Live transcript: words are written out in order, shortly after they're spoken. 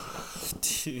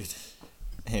Dude,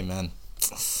 hey man,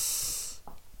 it's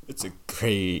a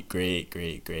great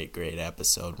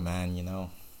episode, man.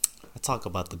 I talk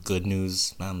about the good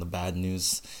news, man, the bad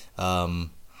news.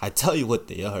 I tell you what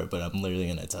they are, but I'm literally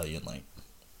gonna tell you in like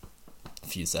a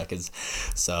few seconds.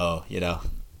 So,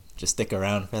 just stick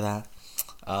around for that.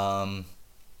 Um,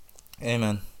 hey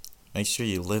man, make sure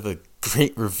you leave a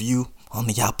great review on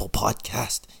the Apple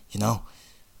Podcast,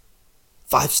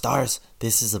 5 stars.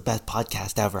 This is the best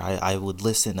podcast ever. I would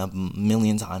listen a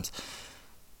million times.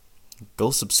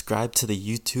 Go subscribe to the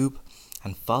YouTube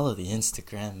and follow the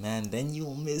Instagram, man. Then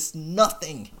you'll miss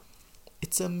nothing.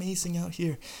 It's amazing out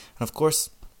here. And of course,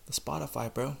 the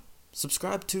Spotify, bro.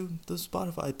 Subscribe to the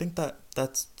Spotify. I think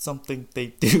that's something they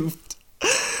do.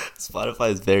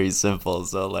 Spotify is very simple.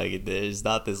 So, there's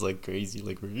not this, crazy,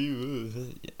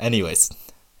 review. Anyways,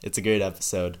 it's a great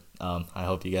episode. I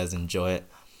hope you guys enjoy it.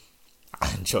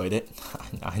 I enjoyed it.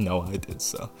 I know I did,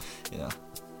 so,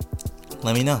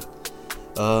 let me know.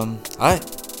 Alright.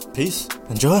 Peace.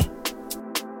 Enjoy.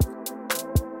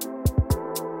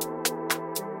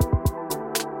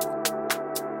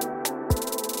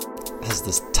 As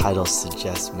this title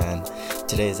suggests, man,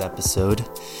 today's episode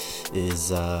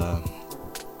is,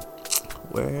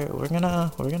 we're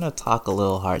gonna talk a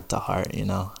little heart to heart,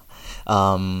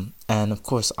 and of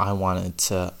course I wanted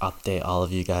to update all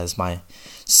of you guys. My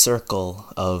circle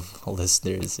of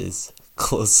listeners is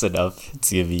close enough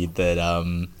to me that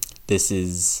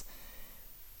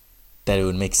that it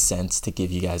would make sense to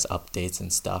give you guys updates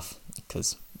and stuff,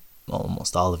 because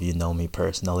almost all of you know me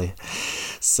personally.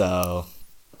 So,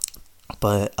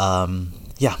 but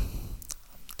yeah,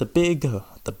 the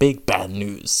big bad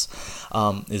news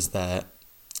is that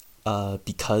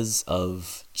because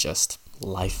of just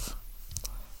life,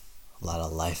 a lot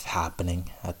of life happening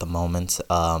at the moment,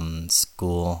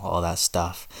 school, all that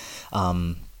stuff,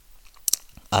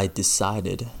 I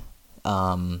decided,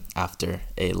 after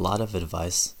a lot of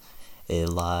advice, a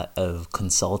lot of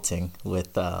consulting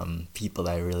with people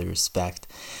that I really respect,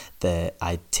 that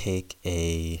I take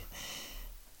a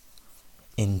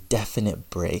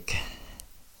indefinite break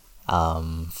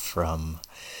from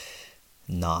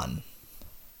Non.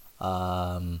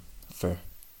 For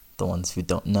the ones who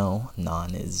don't know,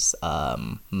 Non is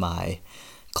my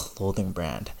clothing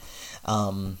brand.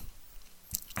 And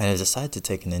I decided to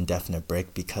take an indefinite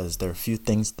break because there are a few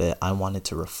things that I wanted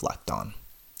to reflect on.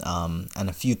 And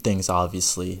a few things,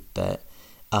 obviously, that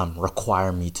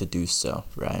require me to do so,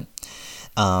 right?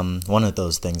 One of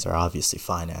those things are obviously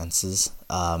finances.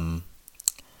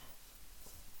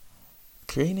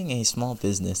 Creating a small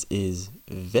business is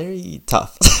very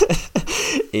tough.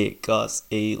 It costs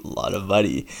a lot of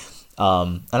money.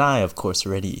 And I, of course,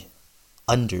 already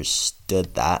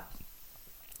understood that.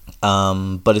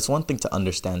 But it's one thing to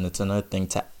understand, it's another thing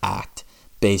to act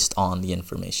based on the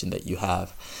information that you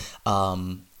have.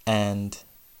 And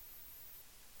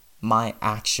my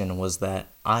action was that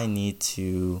I need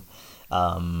to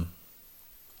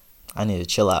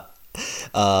chill out.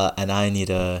 And I need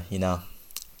to,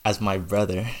 as my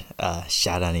brother,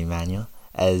 shout out Emmanuel,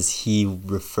 as he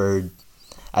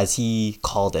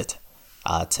called it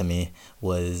to me,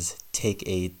 was take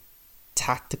a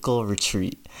tactical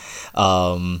retreat.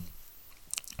 And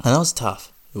that was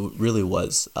tough. It really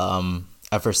was.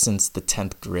 Ever since the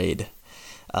 10th grade,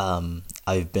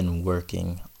 I've been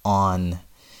working on,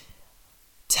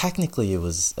 technically it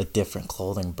was a different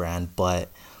clothing brand, but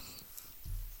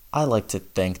I like to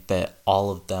think that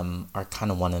all of them are kind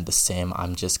of one and the same.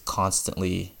 I'm just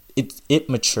constantly, it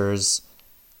matures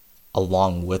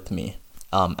along with me.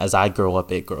 As I grow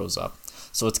up, it grows up.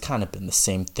 So it's kind of been the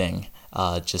same thing,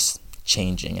 just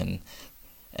changing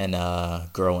and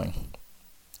growing.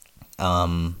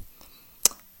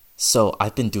 So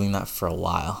I've been doing that for a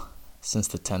while, since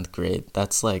the 10th grade.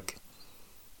 That's like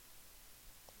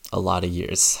a lot of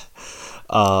years.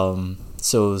 So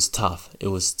it was tough. It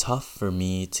was tough for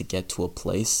me to get to a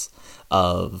place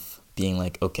of being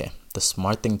like, okay, the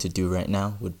smart thing to do right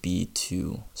now would be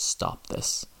to stop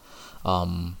this.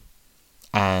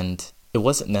 And it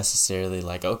wasn't necessarily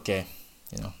like, okay,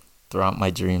 throw out my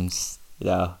dreams,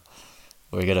 we're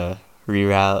gonna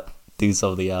reroute, do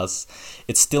something else.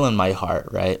 It's still in my heart,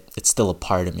 right? It's still a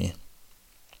part of me.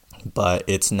 But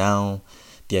it's now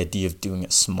the idea of doing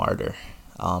it smarter.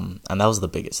 And that was the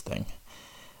biggest thing.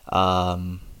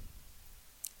 And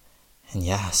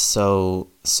yeah, so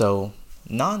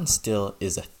Non still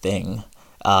is a thing.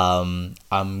 I'm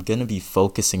gonna be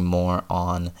focusing more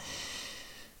on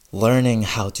learning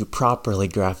how to properly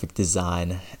graphic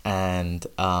design and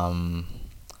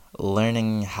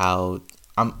learning how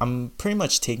I'm pretty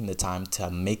much taking the time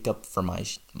to make up for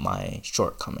my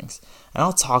shortcomings. And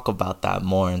I'll talk about that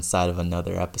more inside of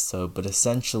another episode, but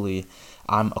essentially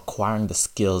I'm acquiring the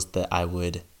skills that I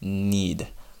would need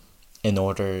in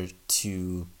order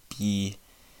to be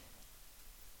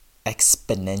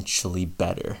exponentially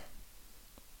better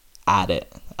at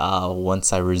it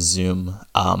once I resume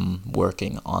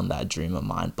working on that dream of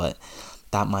mine. But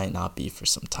that might not be for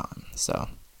some time. So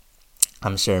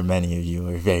I'm sure many of you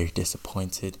are very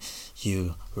disappointed.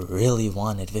 You really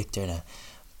wanted Victor to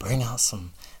bring out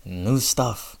some new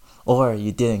stuff, or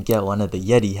you didn't get one of the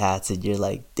Yeti hats and you're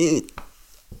like, dude,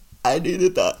 I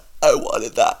needed that. I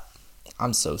wanted that.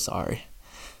 I'm so sorry.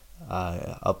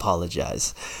 I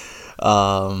apologize.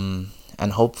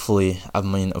 And hopefully, I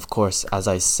mean, of course, as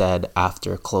I said,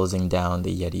 after closing down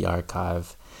the Yeti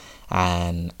archive,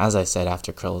 and as I said,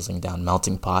 after closing down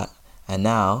Melting Pot, and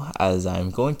now, as I'm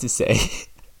going to say,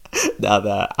 now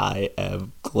that I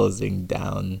am closing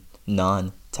down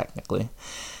None, technically,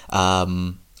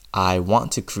 I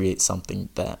want to create something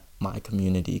that my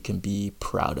community can be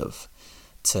proud of,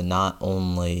 to not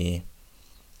only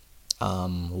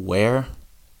wear,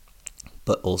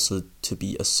 but also to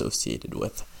be associated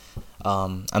with.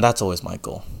 And that's always my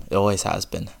goal. It always has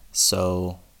been.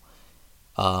 So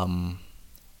from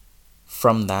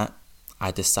that, I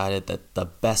decided that the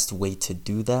best way to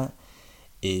do that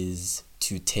is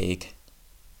to take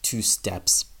 2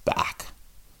 steps back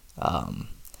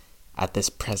at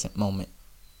this present moment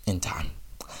in time.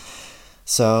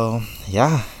 So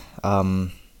yeah, I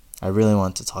really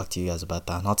want to talk to you guys about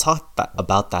that, and I'll talk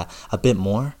about that a bit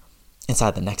more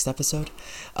inside the next episode,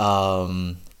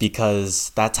 because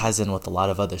that ties in with a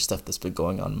lot of other stuff that's been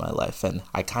going on in my life, and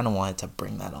I kind of wanted to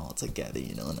bring that all together,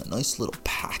 in a nice little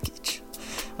package,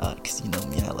 because you know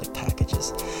me, I like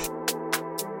packages.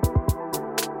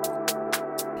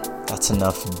 That's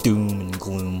enough doom and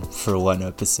gloom for one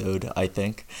episode, I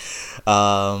think.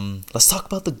 Let's talk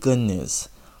about the good news.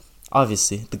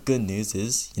 Obviously, the good news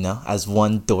is, as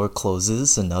one door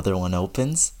closes, another one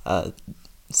opens.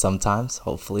 Sometimes,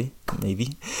 hopefully,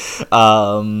 maybe.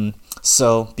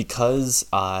 So because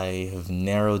I have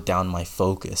narrowed down my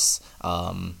focus,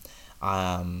 a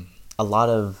lot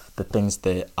of the things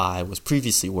that I was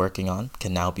previously working on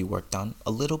can now be worked on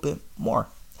a little bit more.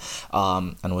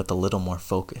 And with a little more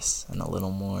focus and a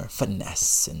little more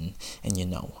finesse and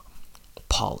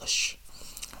polish.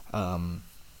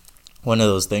 One of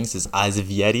those things is Eyes of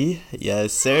Yeti.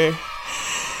 Yes, sir.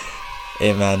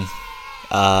 Hey, man.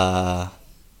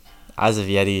 Eyes of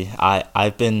Yeti.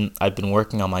 I've been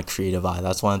working on my creative eye.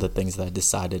 That's one of the things that I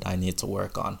decided I need to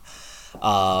work on,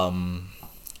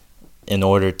 in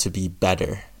order to be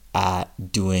better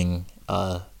at doing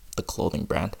the clothing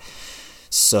brand.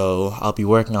 So I'll be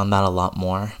working on that a lot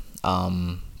more.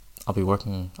 I'll be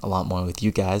working a lot more with you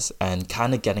guys and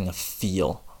kind of getting a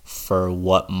feel for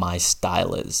what my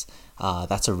style is.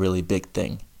 That's a really big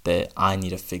thing that I need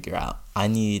to figure out. I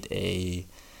need a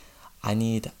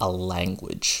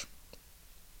language.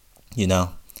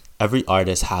 Every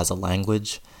artist has a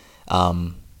language.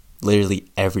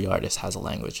 Literally every artist has a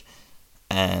language.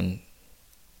 And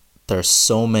there's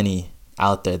so many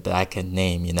out there that I can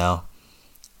name,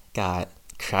 God,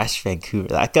 Crash Vancouver,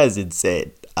 that guy's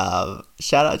insane.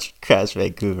 Shout out to Crash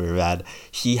Vancouver, man.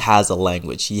 He has a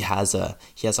language. He has a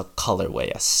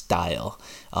colorway, a style,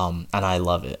 and I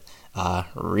love it.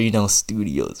 Reno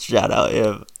Studios, shout out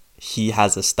him. He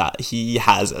has a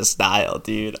style,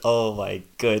 dude. Oh my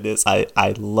goodness,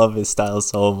 I love his style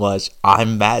so much.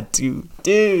 I'm mad too,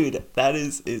 dude.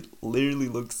 It literally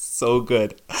looks so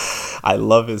good. I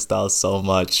love his style so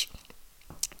much.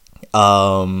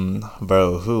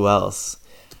 Bro, who else?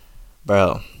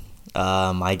 Bro,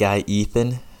 my guy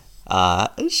Ethan.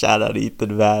 Shout out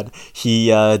Ethan, man. He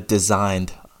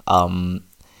designed.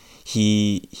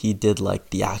 He did like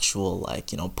the actual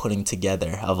putting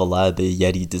together of a lot of the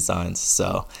Yeti designs.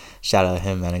 So shout out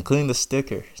him, man, including the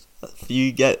sticker. A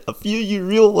few you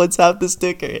real ones have the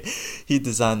sticker. He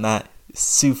designed that.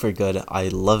 Super good. I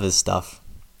love his stuff.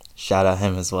 Shout out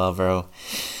him as well,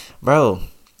 bro.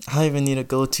 I don't even need to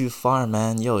go too far,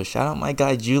 man. Yo, shout out my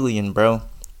guy Julian, bro.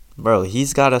 Bro,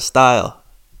 he's got a style.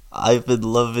 I've been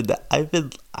loving that.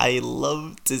 I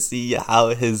love to see how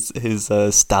his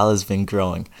style has been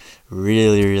growing.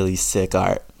 Really, really sick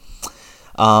art.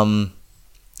 And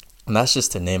that's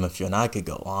just to name a few, and I could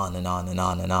go on and on and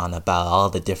on and on about all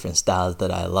the different styles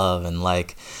that I love and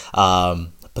like.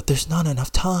 But there's not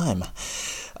enough time.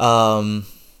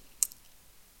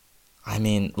 I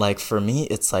mean, like, for me,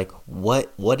 it's like,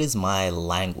 what is my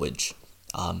language?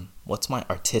 What's my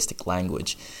artistic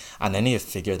language? And I need to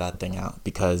figure that thing out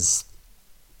because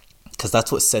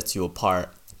that's what sets you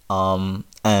apart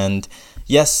And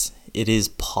yes, it is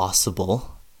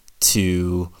possible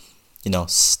to,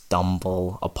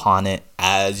 stumble upon it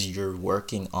as you're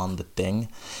working on the thing,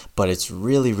 but it's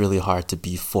really, really hard to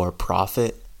be for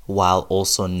profit while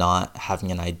also not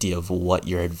having an idea of what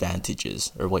your advantage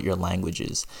is or what your language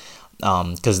is.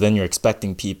 Because then you're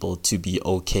expecting people to be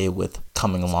okay with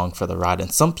coming along for the ride.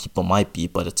 And some people might be,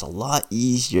 but it's a lot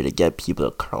easier to get people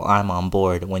to climb on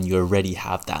board when you already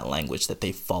have that language that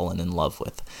they've fallen in love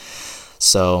with.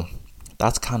 So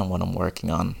that's kind of what I'm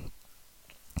working on.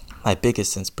 My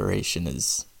biggest inspiration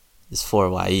is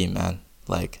 4YE, man.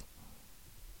 Like,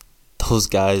 those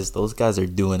guys are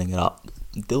doing it all.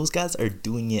 Those guys are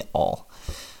doing it all.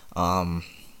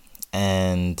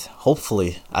 And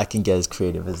hopefully I can get as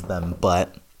creative as them.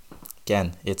 But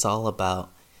again, it's all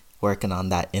about working on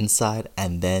that inside,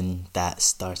 and then that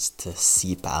starts to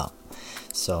seep out.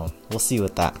 So we'll see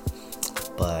with that.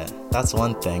 But that's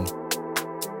one thing.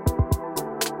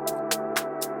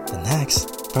 The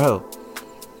next, bro,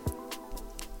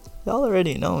 y'all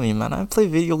already know me, man. I play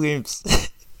video games.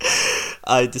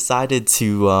 I decided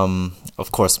to,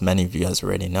 of course, many of you guys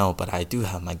already know, but I do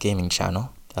have my gaming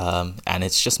channel. And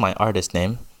it's just my artist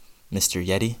name, Mr.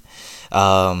 Yeti.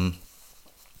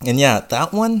 And yeah,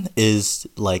 that one is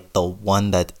like the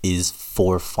one that is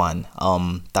for fun.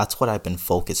 That's what I've been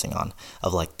focusing on,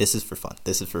 of like, this is for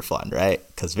fun, right?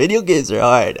 Because video games are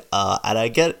hard. And I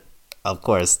get, of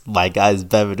course, my guys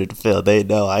Bevan and Phil, they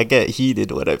know I get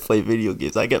heated when I play video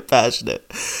games. I get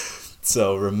passionate.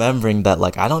 So remembering that,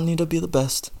 like, I don't need to be the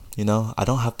best, I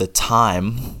don't have the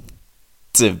time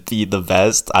to be the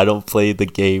best. I don't play the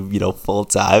game, full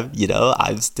time,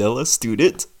 I'm still a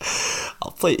student.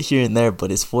 I'll play it here and there,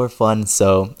 but it's for fun.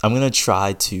 So I'm going to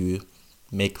try to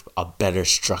make a better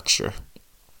structure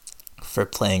for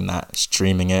playing that,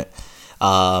 streaming it,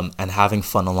 and having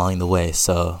fun along the way.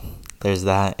 So there's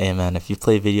that. Hey man, if you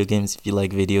play video games, if you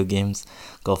like video games,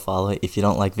 go follow it. If you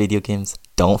don't like video games,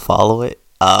 don't follow it.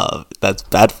 That's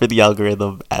bad for the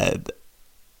algorithm, and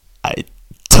I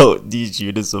don't need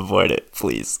you to support it,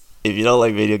 please. If you don't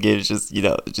like video games, just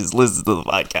listen to the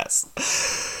podcast.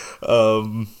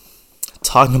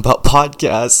 Talking about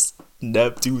podcasts,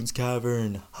 Neptune's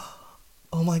Cavern.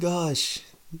 Oh my gosh,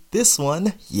 this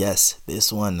one. Yes,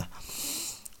 this one.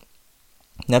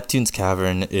 Neptune's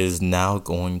Cavern is now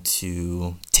going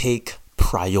to take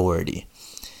priority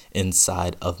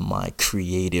inside of my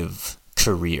creative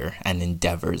career and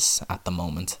endeavors at the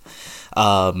moment.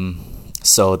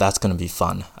 So that's going to be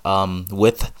fun.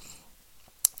 With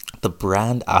the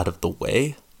brand out of the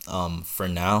way, for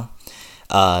now,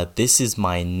 this is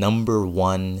my number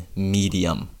one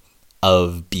medium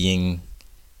of being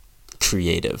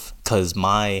creative, because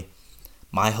my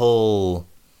whole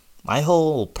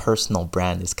personal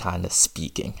brand is kind of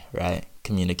speaking, right?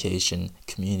 Communication,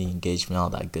 community engagement, all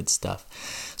that good stuff.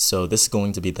 So this is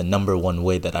going to be the number one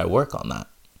way that I work on that.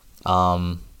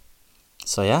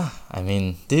 So yeah, I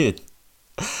mean, dude,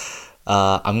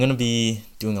 I'm going to be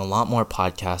doing a lot more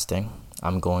podcasting.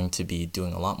 I'm going to be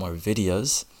doing a lot more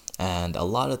videos, and a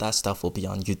lot of that stuff will be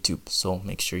on YouTube. So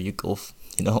make sure you go,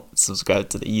 subscribe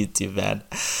to the YouTube, man.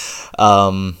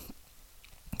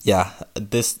 Yeah,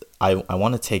 I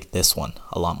want to take this one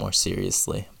a lot more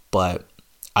seriously, but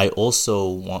I also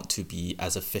want to be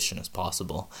as efficient as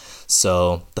possible.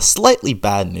 So the slightly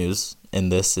bad news in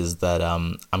this is that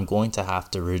I'm going to have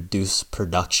to reduce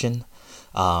production.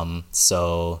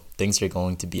 So things are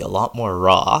going to be a lot more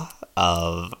raw.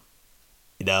 I'm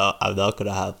not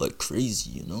gonna have like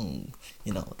crazy,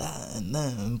 that and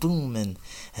then boom and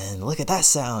look at that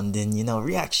sound and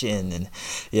reaction, and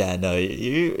yeah, no,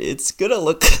 it's gonna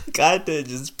look kind of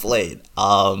just plain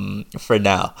for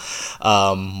now,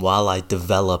 while I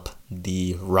develop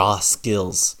the raw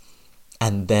skills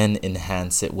and then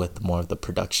enhance it with more of the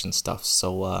production stuff.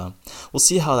 So we'll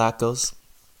see how that goes.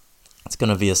 It's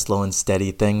gonna be a slow and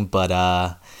steady thing, but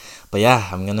yeah,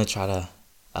 I'm gonna try to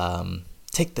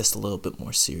take this a little bit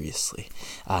more seriously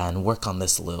and work on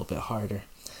this a little bit harder.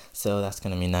 So that's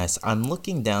going to be nice. I'm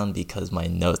looking down because my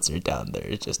notes are down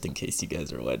there, just in case you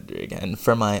guys are wondering. And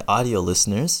for my audio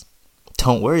listeners,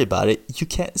 don't worry about it. You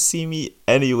can't see me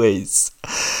anyways.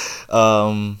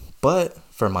 But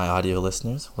for my audio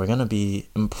listeners, we're going to be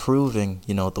improving,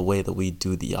 the way that we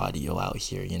do the audio out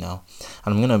here, and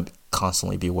I'm going to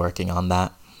constantly be working on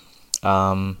that.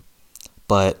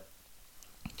 But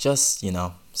just,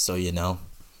 so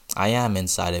I am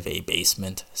inside of a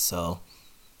basement, so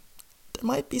there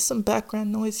might be some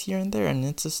background noise here and there, and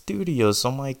it's a studio,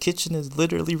 so my kitchen is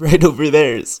literally right over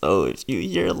there. So if you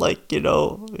hear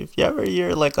if you ever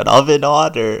hear like an oven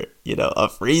on or a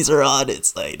freezer on,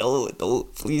 it's like, no,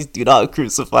 please do not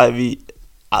crucify me.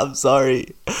 I'm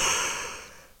sorry.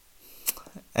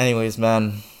 Anyways,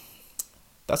 man,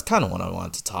 that's kind of what I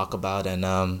wanted to talk about.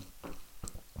 And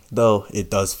though it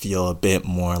does feel a bit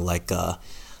more like a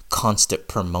constant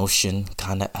promotion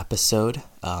kind of episode,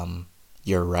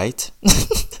 you're right.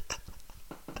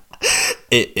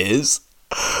 It is.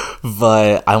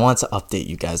 But I want to update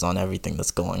you guys on everything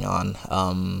that's going on,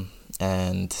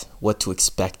 and what to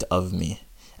expect of me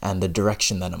and the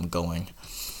direction that I'm going.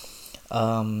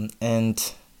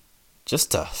 And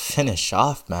just to finish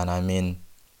off, man, I mean,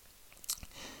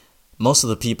 most of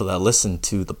the people that listen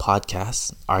to the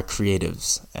podcast are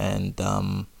creatives, and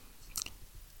I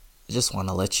just want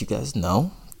to let you guys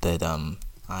know that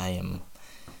I am,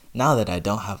 now that I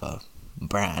don't have a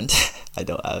brand, I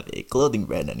don't have a clothing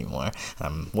brand anymore,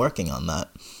 I'm working on that.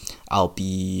 I'll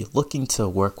be looking to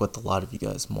work with a lot of you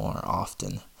guys more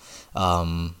often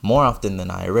than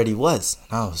I already was.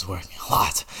 I was working a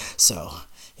lot, so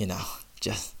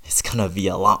just it's gonna be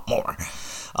a lot more.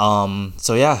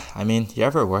 So yeah, I mean, you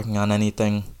ever working on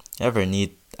anything, you ever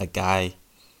need a guy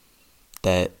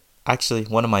that, actually,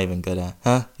 what am I even good at?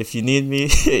 Huh? If you need me,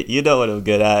 you know what I'm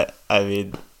good at. I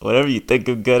mean, whatever you think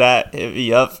I'm good at, hit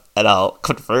me up and I'll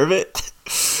confirm it.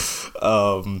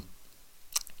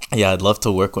 Yeah, I'd love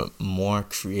to work with more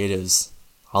creatives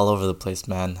all over the place,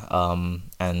 man.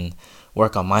 And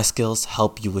work on my skills,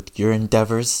 help you with your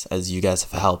endeavors, as you guys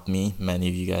have helped me. Many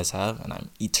of you guys have, and I'm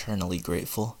eternally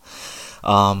grateful.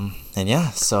 And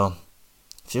yeah, so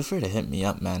feel free to hit me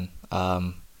up, man.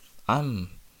 I'm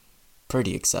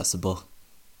pretty accessible.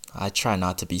 I try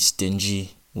not to be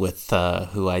stingy with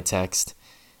who I text.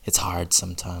 It's hard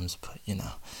sometimes, but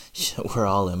we're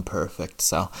all imperfect.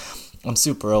 So I'm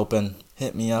super open.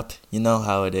 Hit me up. You know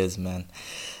how it is, man.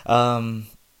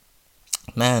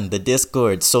 Man, the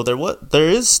Discord. So there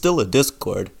is still a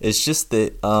Discord. It's just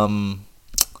that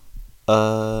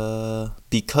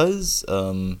because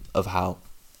of how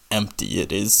empty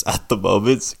it is at the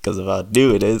moment, because of how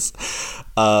new it is,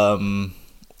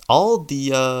 all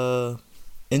the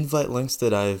invite links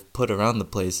that I've put around the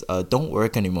place don't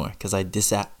work anymore because I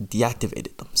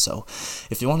deactivated them. So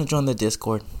if you want to join the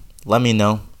Discord, let me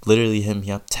know. Literally hit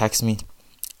me up, text me.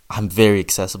 I'm very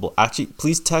accessible. Actually,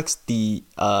 please text the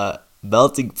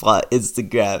Melting Pot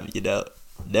Instagram,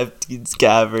 Neptune's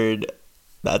Cavern.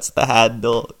 That's the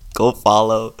handle. Go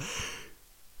follow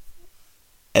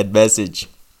and message.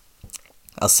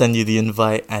 I'll send you the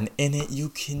invite, and in it you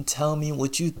can tell me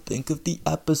what you think of the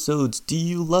episodes. Do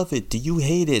you love it? Do you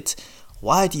hate it?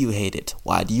 Why do you hate it?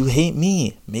 Why do you hate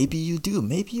me? Maybe you do,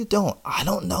 maybe you don't. I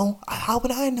don't know. How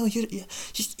would I know?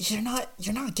 You're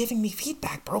not giving me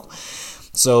feedback, bro.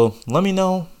 So let me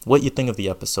know what you think of the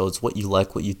episodes, what you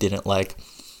like, what you didn't like,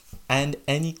 and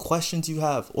any questions you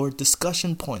have or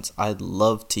discussion points. I'd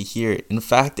love to hear it. In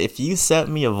fact, if you sent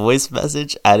me a voice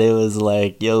message and it was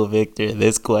like, yo, Victor,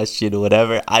 this question,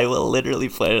 whatever, I will literally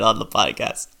play it on the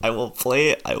podcast. I will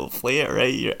play it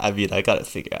right here. I mean, I gotta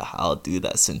figure out how I'll do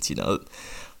that since,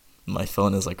 my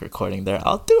phone is like recording there.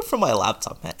 I'll do it from my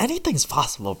laptop, man. Anything's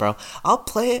possible, bro. I'll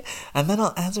play it and then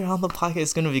I'll answer on the podcast.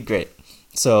 It's gonna be great.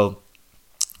 So,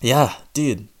 yeah,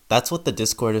 dude. That's what the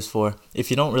Discord is for. If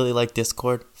you don't really like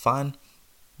Discord, fine.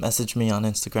 Message me on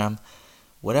Instagram.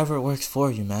 Whatever works for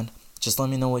you, man. Just let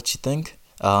me know what you think.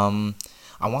 I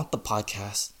want the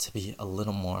podcast to be a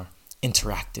little more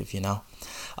interactive,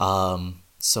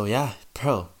 So yeah,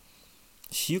 bro.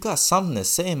 If you got something to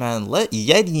say, man, let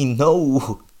Yeti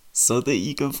know so that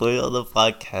you can play on the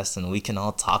podcast and we can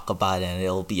all talk about it and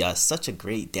it'll be such a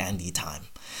great dandy time.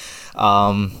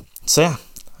 So yeah.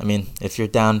 I mean, if you're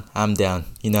down, I'm down.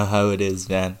 You know how it is,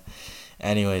 man.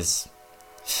 Anyways,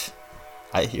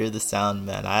 I hear the sound,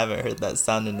 man. I haven't heard that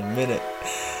sound in a minute.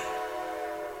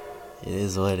 It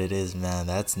is what it is, man.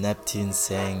 That's Neptune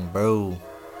saying, bro,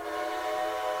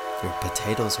 your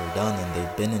potatoes are done and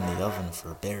they've been in the oven for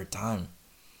a bare time.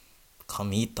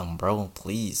 Come eat them, bro,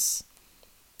 please.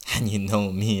 And you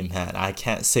know me, man. I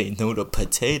can't say no to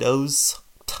potatoes.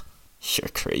 You're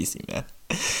crazy, man.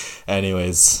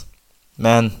 Anyways,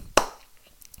 man,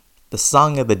 the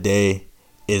song of the day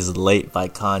is Late by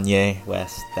Kanye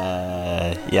West.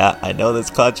 Yeah, I know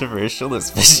that's controversial,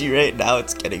 especially right now.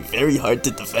 It's getting very hard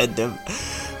to defend him.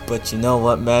 But you know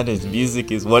what, man? His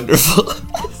music is wonderful.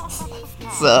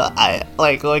 So I,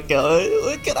 what can I do?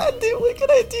 What can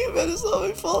I do, man? It's not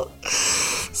my fault.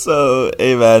 So,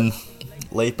 hey, man,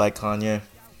 Late by Kanye.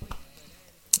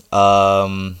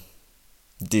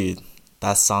 Dude,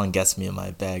 that song gets me in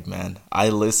my bag, man. I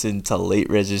listened to Late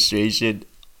Registration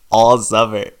all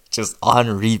summer, just on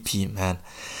repeat, man.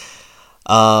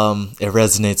 It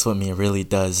resonates with me, it really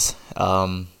does.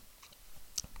 I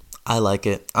like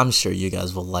it. I'm sure you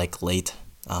guys will like Late.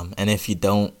 And if you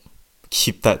don't,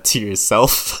 keep that to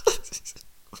yourself.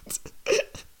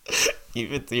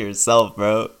 Keep it to yourself,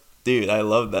 bro. Dude, I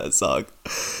love that song.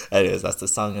 Anyways, that's the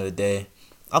song of the day.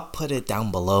 I'll put it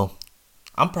down below.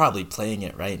 I'm probably playing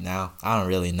it right now. I don't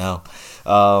really know.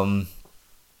 And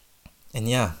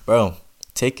yeah, bro,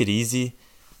 take it easy.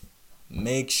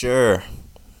 Make sure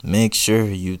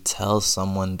you tell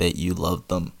someone that you love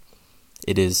them.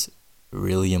 It is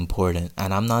really important.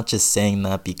 And I'm not just saying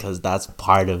that because that's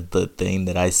part of the thing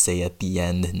that I say at the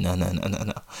end. No.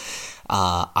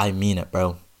 I mean it,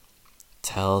 bro.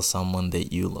 Tell someone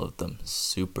that you love them.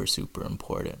 Super, super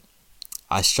important.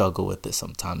 I struggle with this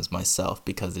sometimes myself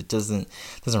because it doesn't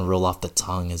roll off the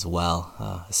tongue as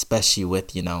well, especially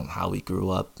with how we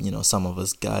grew up. Some of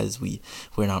us guys we're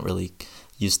not really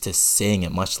used to saying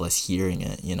it, much less hearing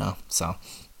it. So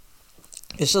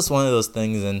it's just one of those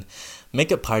things, and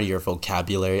make it part of your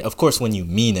vocabulary. Of course, when you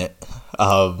mean it.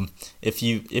 If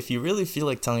you really feel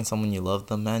like telling someone you love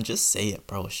them, man, just say it,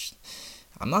 bro.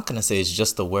 I'm not gonna say it's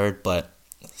just a word, but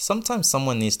sometimes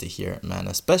someone needs to hear it, man.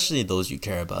 Especially those you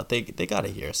care about. They gotta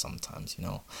hear it sometimes,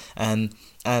 and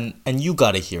you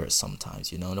gotta hear it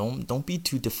sometimes, Don't be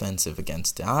too defensive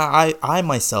against it. I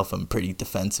myself am pretty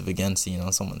defensive against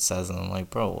it. Someone says, and I'm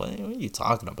like, bro, what are you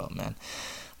talking about, man?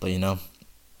 But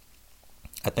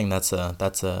I think that's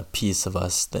a piece of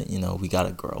us that we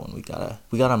gotta grow, and we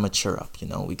gotta mature up.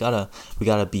 We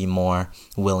gotta be more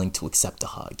willing to accept a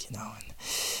hug. And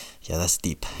yeah, that's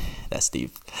deep.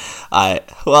 Alright,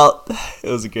 well, it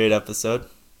was a great episode.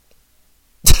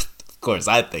 Of course,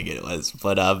 I think it was.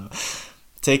 But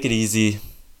take it easy.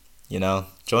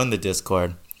 Join the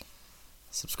Discord.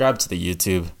 Subscribe to the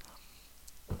YouTube.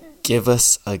 Give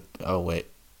us a. Oh wait,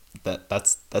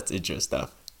 that's intro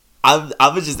stuff. I'm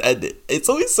gonna just end it. It's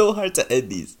always so hard to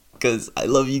end these because I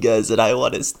love you guys and I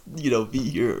want to be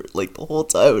here like the whole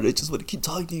time, and I just want to keep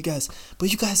talking to you guys.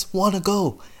 But you guys want to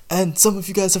go. And some of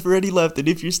you guys have already left, and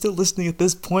if you're still listening at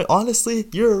this point, honestly,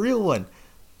 you're a real one.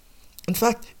 In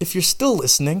fact, if you're still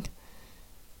listening,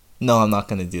 no, I'm not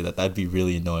gonna do that. That'd be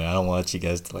really annoying. I don't want you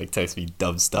guys to text me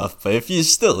dumb stuff. But if you're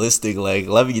still listening,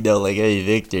 let me know, hey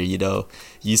Victor,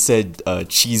 you said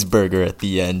cheeseburger at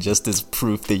the end, just as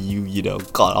proof that you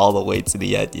got all the way to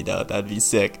the end. That'd be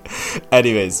sick.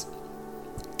 Anyways,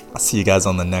 I'll see you guys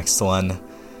on the next one.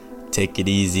 Take it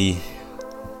easy.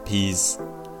 Peace.